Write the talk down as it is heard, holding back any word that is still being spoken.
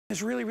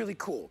is really, really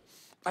cool.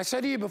 I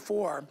said to you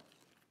before,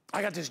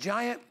 I got this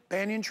giant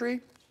banyan tree.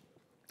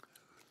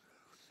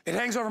 It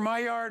hangs over my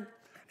yard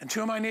and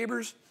two of my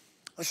neighbors.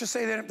 Let's just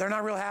say that they're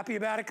not real happy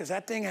about it because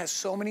that thing has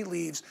so many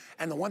leaves.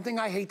 And the one thing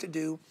I hate to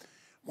do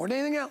more than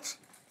anything else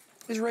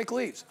is rake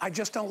leaves. I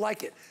just don't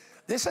like it.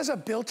 This has a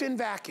built-in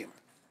vacuum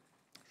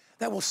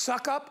that will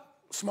suck up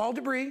small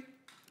debris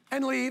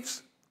and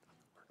leaves,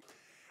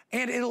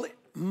 and it'll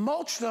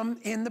mulch them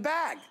in the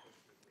bag.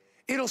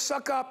 It'll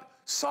suck up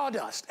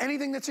sawdust,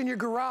 anything that's in your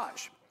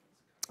garage,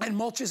 and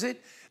mulches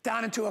it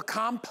down into a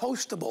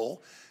compostable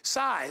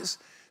size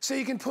so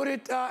you can put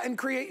it and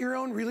create your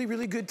own really,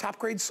 really good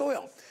top-grade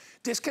soil.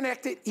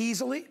 Disconnect it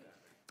easily,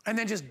 and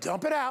then just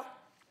dump it out.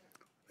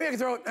 You can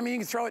throw it, I mean, you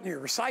can throw it in your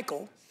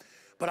recycle,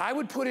 but I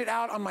would put it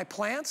out on my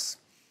plants,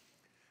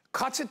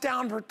 cuts it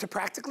down to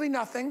practically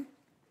nothing.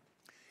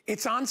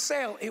 It's on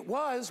sale. It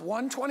was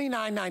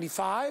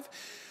 $129.95.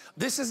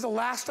 This is the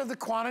last of the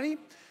quantity.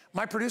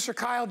 My producer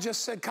Kyle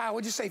just said, Kyle,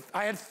 what'd you say?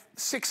 I had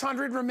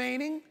 600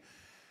 remaining?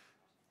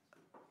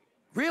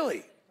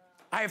 Really?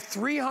 I have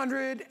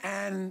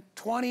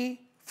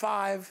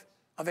 325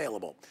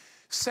 available.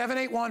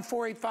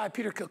 781-485,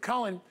 Peter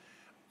Kilcullen.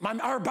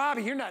 Or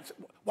Bobby, you're not,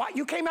 what?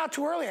 You came out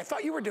too early. I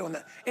thought you were doing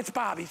that. It's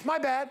Bobby's, my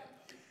bad.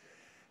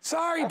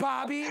 Sorry,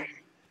 Bobby.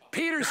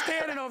 Peter's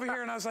standing over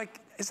here, and I was like,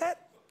 is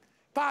that?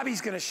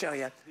 Bobby's gonna show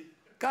you.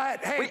 Go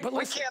ahead, hey, but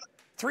listen,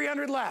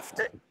 300 left.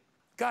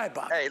 Go ahead,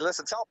 Bobby. Hey,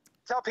 listen, tell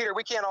Peter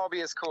we can't all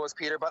be as cool as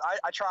Peter, but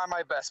I try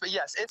my best. But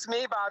yes, it's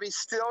me, Bobby,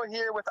 still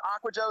here with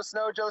Aqua Joe,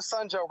 Snow Joe,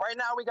 Sun Joe. Right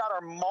now we got our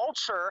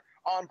mulcher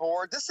on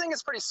board. This thing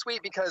is pretty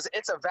sweet because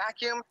it's a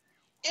vacuum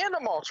and a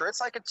mulcher.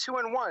 It's like a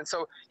 2-in-1.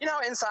 So, you know,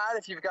 inside,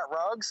 if you've got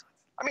rugs,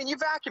 I mean, you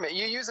vacuum it,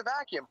 you use a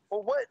vacuum.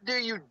 Well, what do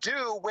you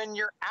do when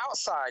you're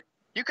outside?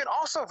 You can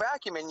also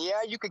vacuum, and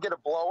yeah, you could get a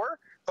blower,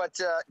 but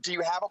do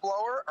you have a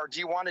blower, or do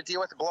you want to deal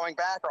with the blowing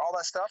back or all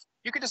that stuff?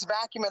 You could just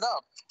vacuum it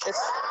up. It's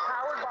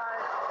powered by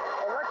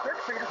electric,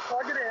 so you just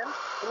plug it in.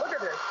 Look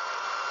at this.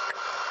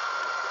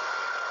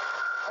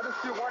 I'll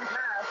just do one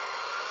pass.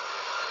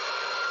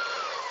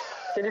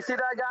 Can you see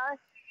that, guy?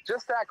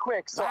 Just that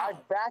quick. So wow. I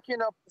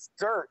vacuumed up this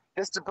dirt,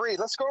 this debris.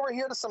 Let's go over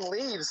here to some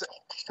leaves,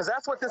 because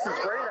that's what this is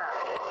great at.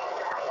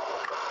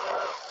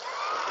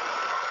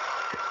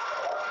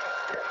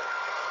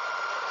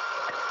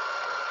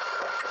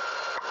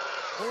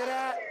 Look at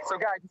that. So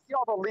guys, you see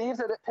all the leaves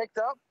that it picked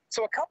up?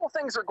 So a couple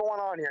things are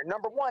going on here.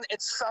 Number one,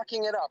 it's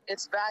sucking it up.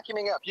 It's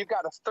vacuuming up. You've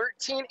got a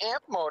 13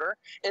 amp motor.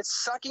 It's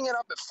sucking it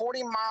up at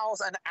 40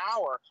 miles an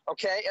hour,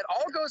 okay? It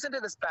all goes into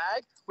this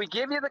bag. We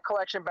give you the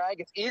collection bag.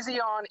 It's easy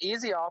on,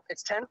 easy off.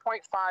 It's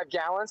 10.5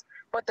 gallons.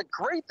 But the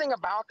great thing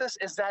about this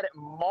is that it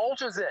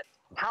mulches it.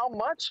 How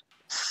much?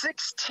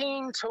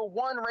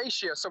 16-to-1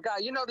 ratio. So, guy,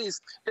 you know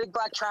these big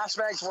black trash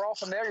bags we're all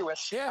familiar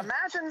with. Yeah.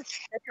 Imagine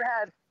if you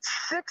had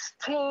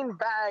 16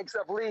 bags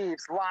of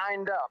leaves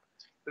lined up.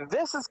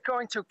 This is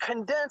going to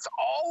condense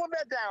all of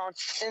that down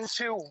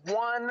into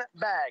one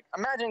bag.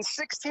 Imagine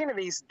 16 of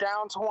these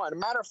down to one.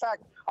 Matter of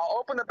fact, I'll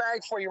open the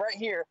bag for you right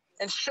here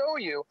and show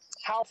you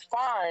how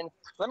fine.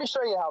 Let me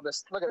show you how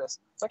this, look at this.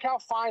 Look how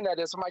fine that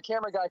is. So my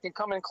camera guy can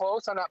come in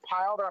close on that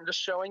pile that I'm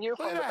just showing you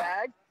from the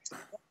bag.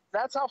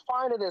 That's how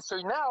fine it is. So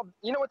now,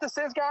 you know what this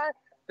is, guy?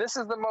 This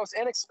is the most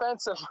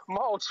inexpensive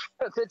mulch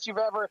that you've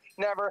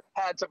never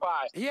had to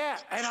buy. Yeah,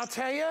 and I'll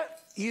tell you,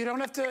 you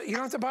don't have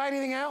to buy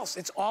anything else.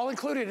 It's all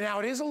included. Now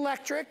it is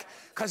electric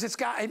because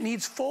it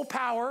needs full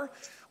power.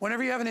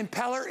 Whenever you have an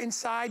impeller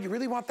inside, you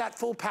really want that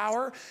full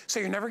power. So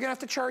you're never gonna have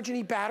to charge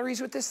any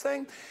batteries with this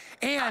thing.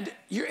 And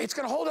it's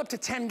gonna hold up to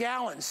 10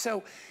 gallons.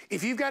 So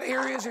if you've got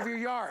areas of your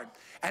yard,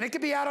 and it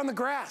could be out on the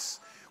grass,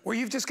 where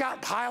you've just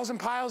got piles and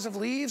piles of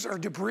leaves or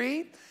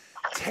debris,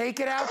 take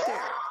it out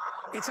there.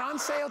 It's on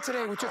sale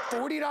today. We took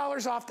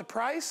 $40 off the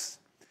price,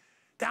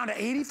 down to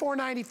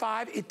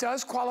 $84.95. It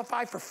does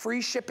qualify for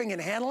free shipping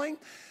and handling.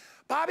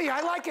 Bobby,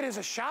 I like it as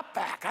a shop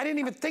vac. I didn't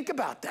even think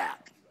about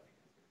that.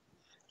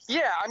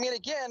 Yeah, I mean,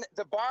 again,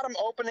 the bottom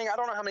opening, I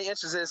don't know how many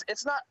inches it is.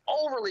 It's not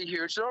overly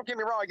huge. So don't get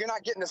me wrong. You're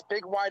not getting this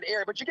big, wide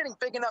area, but you're getting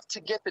big enough to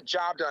get the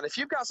job done. If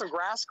you've got some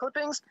grass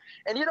clippings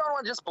and you don't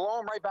want to just blow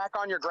them right back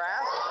on your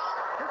grass,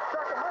 just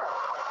suck them up.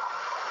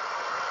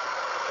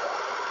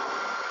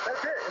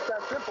 That's it. It's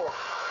that simple.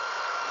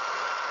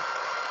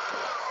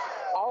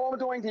 All I'm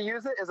doing to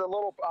use it is a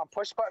little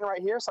push button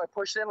right here. So I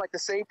push it in like the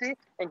safety,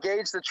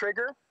 engage the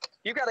trigger.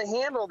 You got a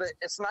handle that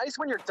it's nice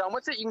when you're done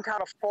with it. You can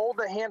kind of fold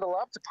the handle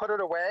up to put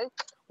it away.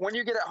 When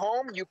you get it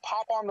home, you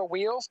pop on the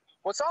wheels.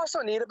 What's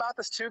also neat about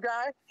this too,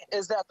 guy,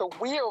 is that the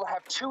wheel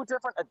have two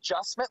different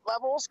adjustment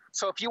levels.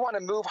 So if you want to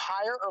move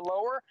higher or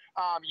lower,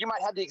 you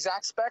might have the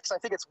exact specs. I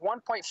think it's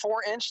 1.4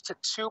 inch to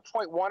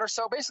 2.1 or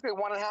so, basically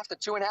 1.5 to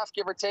 2.5,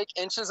 give or take,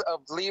 inches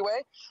of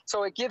leeway.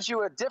 So it gives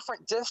you a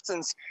different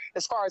distance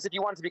as far as if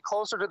you want it to be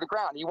closer to the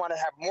ground. You want to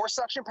have more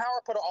suction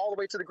power, put it all the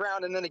way to the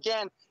ground. And then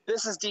again,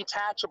 this is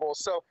detachable.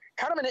 So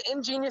kind of an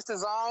ingenious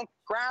design,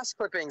 grass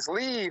clippings,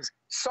 leaves,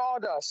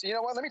 sawdust. You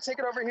know what? Let me take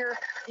it over here.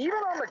 Even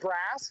on the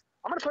grass,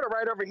 I'm going to put it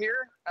right over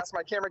here. Ask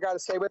my camera guy to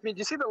stay with me. Do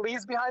you see the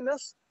leaves behind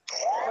this?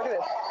 Look at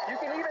this. You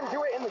can even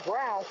do it in the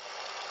grass.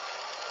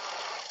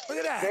 Look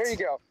at that. There you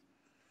go.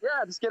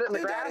 Yeah, just get it in the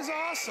Dude, grass. that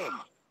is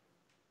awesome.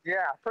 Yeah,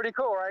 pretty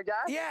cool, right,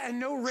 guys? Yeah, and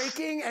no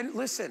raking. And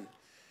listen,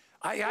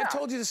 I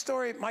told you the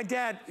story. My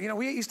dad, you know,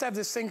 we used to have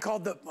this thing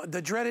called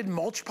the dreaded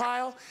mulch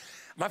pile.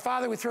 My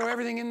father would throw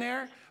everything in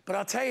there, but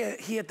I'll tell you,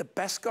 he had the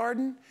best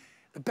garden,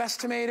 the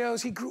best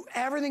tomatoes. He grew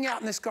everything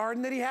out in this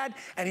garden that he had,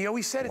 and he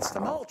always said it's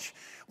the mulch.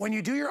 When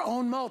you do your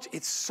own mulch,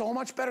 it's so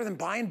much better than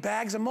buying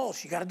bags of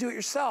mulch. You got to do it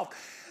yourself.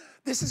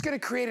 This is going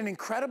to create an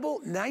incredible,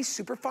 nice,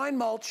 superfine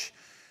mulch,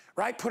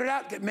 right? Put it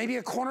out, maybe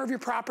a corner of your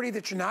property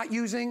that you're not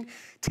using.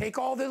 Take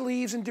all the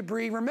leaves and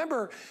debris.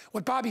 Remember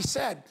what Bobby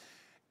said.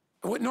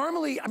 What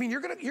normally, I mean,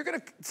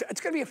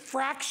 it's gonna be a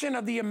fraction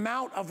of the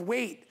amount of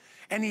weight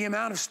and the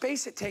amount of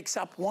space it takes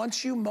up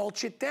once you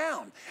mulch it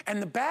down.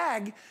 And the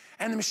bag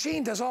and the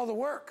machine does all the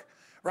work,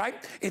 right?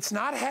 It's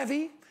not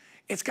heavy.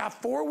 It's got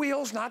 4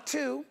 wheels, not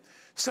 2.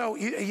 So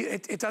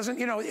it doesn't,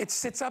 you know, it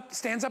stands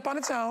up on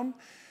its own.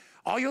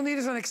 All you'll need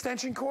is an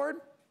extension cord.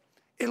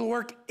 It'll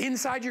work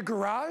inside your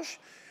garage.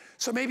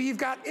 So maybe you've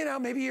got, you know,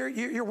 maybe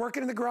you're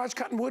working in the garage,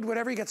 cutting wood,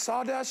 whatever. You got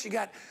sawdust, you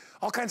got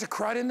all kinds of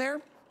crud in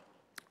there.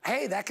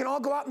 Hey, that can all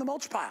go out in the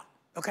mulch pile,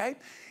 okay?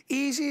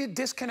 Easy to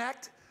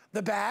disconnect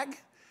the bag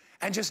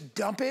and just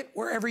dump it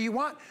wherever you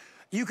want.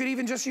 You could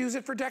even just use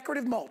it for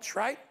decorative mulch,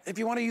 right? If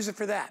you want to use it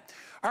for that.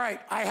 All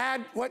right, I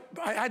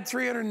had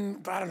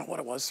 300, I don't know what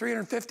it was,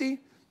 350.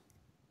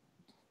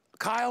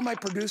 Kyle, my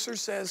producer,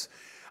 says,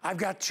 I've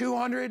got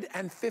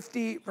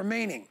 250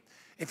 remaining.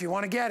 If you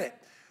want to get it,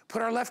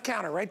 put our left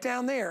counter right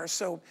down there.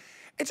 So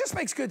it just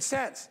makes good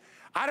sense.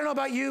 I don't know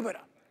about you,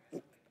 but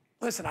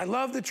listen, I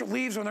love the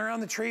leaves when they're on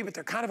the tree, but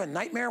they're kind of a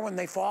nightmare when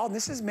they fall. And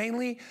this is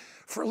mainly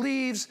for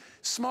leaves,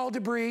 small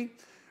debris.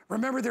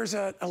 Remember, there's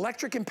an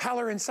electric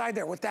impeller inside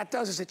there. What that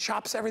does is it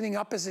chops everything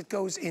up as it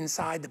goes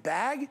inside the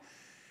bag,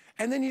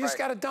 and then you just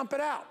got to dump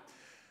it out.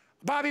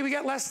 Bobby, we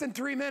got less than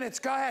 3 minutes.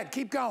 Go ahead,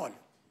 keep going.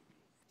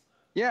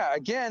 Yeah,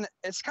 again,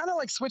 it's kind of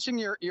like switching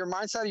your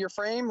mindset of your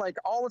frame. Like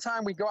all the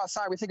time we go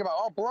outside, we think about,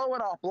 oh, blow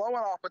it off.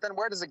 But then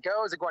where does it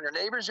go? Does it go in your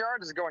neighbor's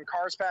yard? Does it go in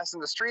cars passing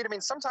the street? I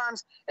mean,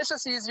 sometimes it's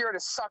just easier to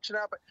suction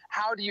up.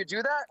 How do you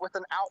do that? With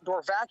an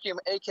outdoor vacuum,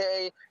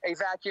 AKA a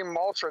vacuum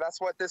mulcher.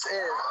 That's what this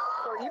is.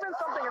 So even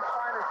something as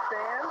fine as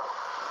sand,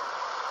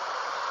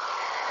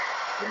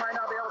 you might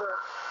not be able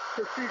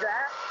to see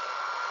that,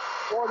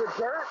 or the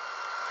dirt.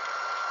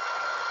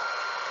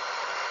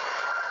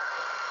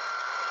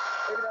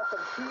 Maybe that's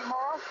some peat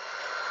moss.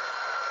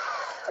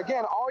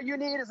 Again, all you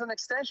need is an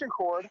extension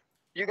cord.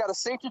 You got a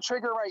safety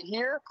trigger right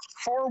here,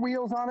 4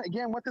 wheels on it.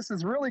 Again, what this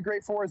is really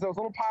great for is those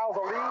little piles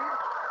of leaves,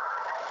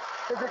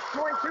 because it's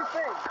doing 2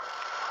 things.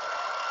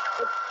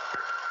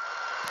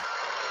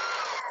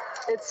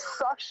 It's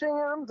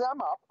suctioning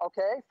them up,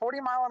 okay?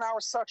 40-mile-an-hour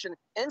suction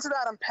into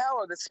that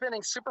impeller that's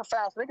spinning super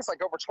fast. I think it's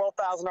like over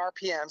 12,000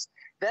 RPMs.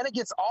 Then it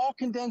gets all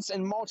condensed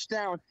and mulched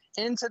down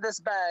into this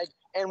bag,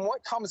 and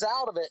what comes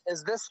out of it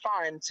is this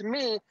fine. To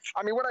me,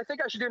 I mean, what I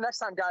think I should do next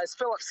time, guys,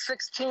 fill up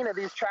 16 of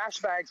these trash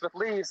bags with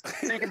leaves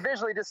so you can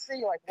visually just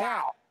see, like,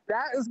 wow,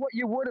 that is what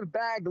you would have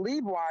bagged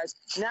leaf-wise.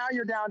 Now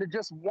you're down to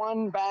just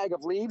 1 bag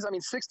of leaves. I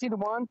mean, 16 to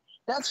 1,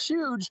 that's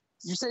huge.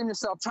 You're saving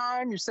yourself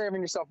time, you're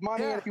saving yourself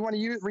money, and if you want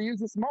to reuse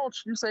this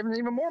mulch, you're saving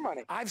even more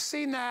money. I've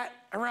seen that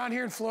around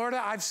here in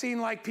Florida. I've seen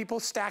like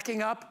people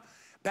stacking up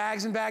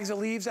bags and bags of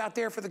leaves out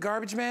there for the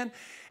garbage man.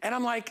 And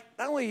I'm like,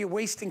 not only are you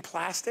wasting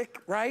plastic,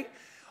 right?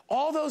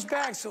 All those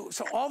bags, so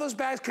all those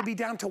bags could be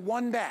down to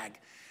 1 bag.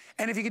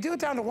 And if you could do it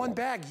down to 1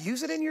 bag,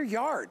 use it in your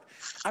yard.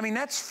 I mean,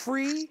 that's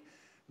free,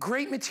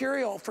 great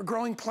material for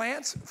growing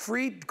plants,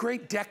 free,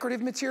 great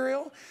decorative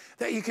material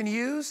that you can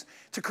use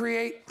to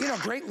create, you know,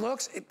 great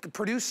looks. It can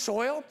produce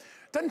soil.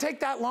 Doesn't take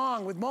that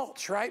long with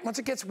mulch, right? Once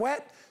it gets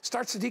wet,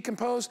 starts to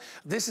decompose.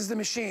 This is the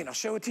machine. I'll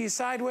show it to you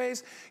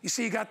sideways. You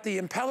see you got the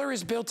impeller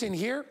is built in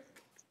here.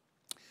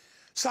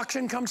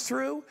 Suction comes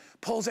through,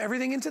 pulls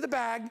everything into the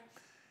bag,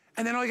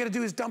 and then all you gotta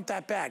do is dump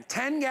that bag.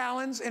 10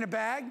 gallons in a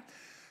bag.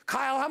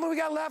 Kyle, how many we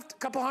got left? A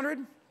couple hundred?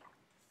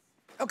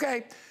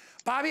 Okay.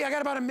 Bobby, I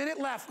got about a minute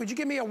left. Would you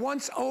give me a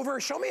once over?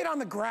 Show me it on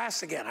the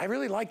grass again. I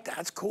really like that.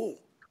 That's cool.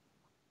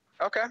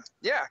 Okay.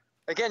 Yeah.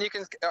 Again, you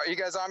can. You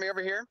guys on me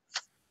over here?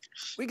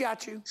 We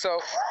got you. So,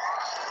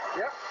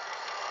 yep.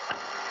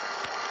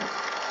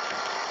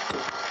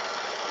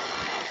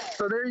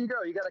 So there you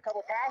go. You got a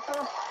couple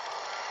passes.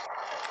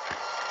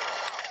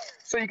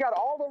 So you got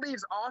all the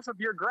leaves off of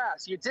your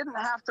grass. You didn't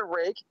have to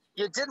rake.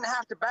 You didn't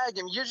have to bag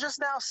them. You just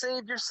now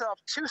saved yourself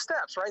 2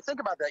 steps, right? Think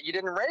about that. You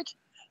didn't rake.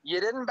 You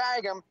didn't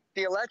bag them.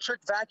 The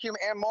electric vacuum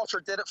and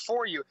mulcher did it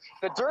for you.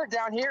 The dirt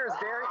down here is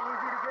very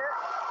easy to get.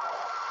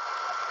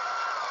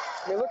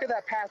 I mean, look at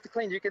that path to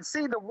clean. You can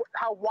see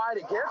how wide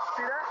it gets.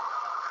 See that?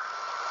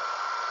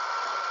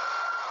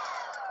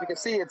 You can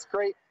see it's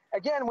great.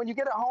 Again, when you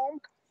get it home,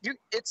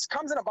 it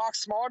comes in a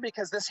box smaller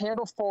because this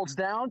handle folds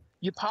down.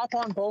 You pop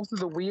on both of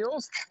the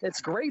wheels.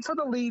 It's great for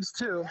the leaves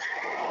too.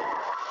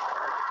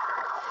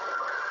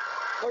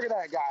 Look at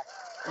that guy.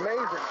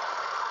 Amazing.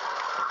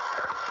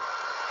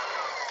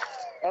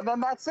 And then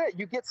that's it.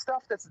 You get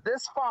stuff that's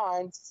this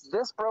fine,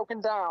 this broken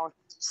down,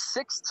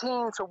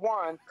 16 to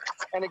 1.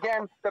 And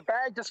again, the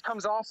bag just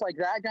comes off like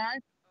that, guy.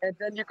 And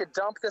then you could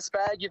dump this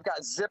bag. You've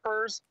got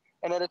zippers,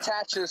 and it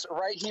attaches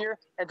right here.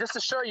 And just to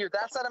show you,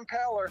 that's that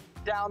impeller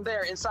down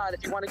there inside.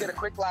 If you want to get a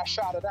quick last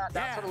shot of that,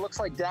 that's what it looks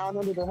like down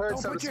under the hood.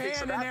 Don't put your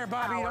hand in there,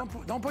 Bobby.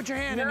 Don't put your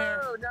hand in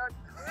there.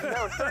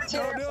 No, 13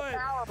 amps of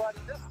power, buddy.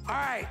 All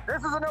right.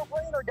 This is a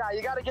no-brainer, guy.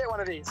 You got to get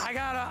one of these. I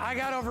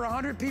got over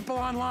 100 people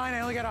online.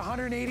 I only got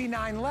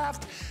 189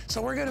 left,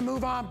 so we're going to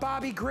move on.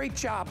 Bobby, great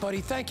job,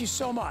 buddy. Thank you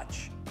so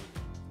much.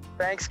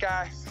 Thanks,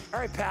 guy. All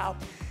right, pal.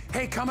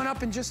 Hey, coming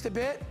up in just a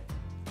bit,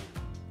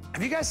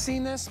 have you guys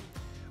seen this?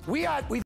 We've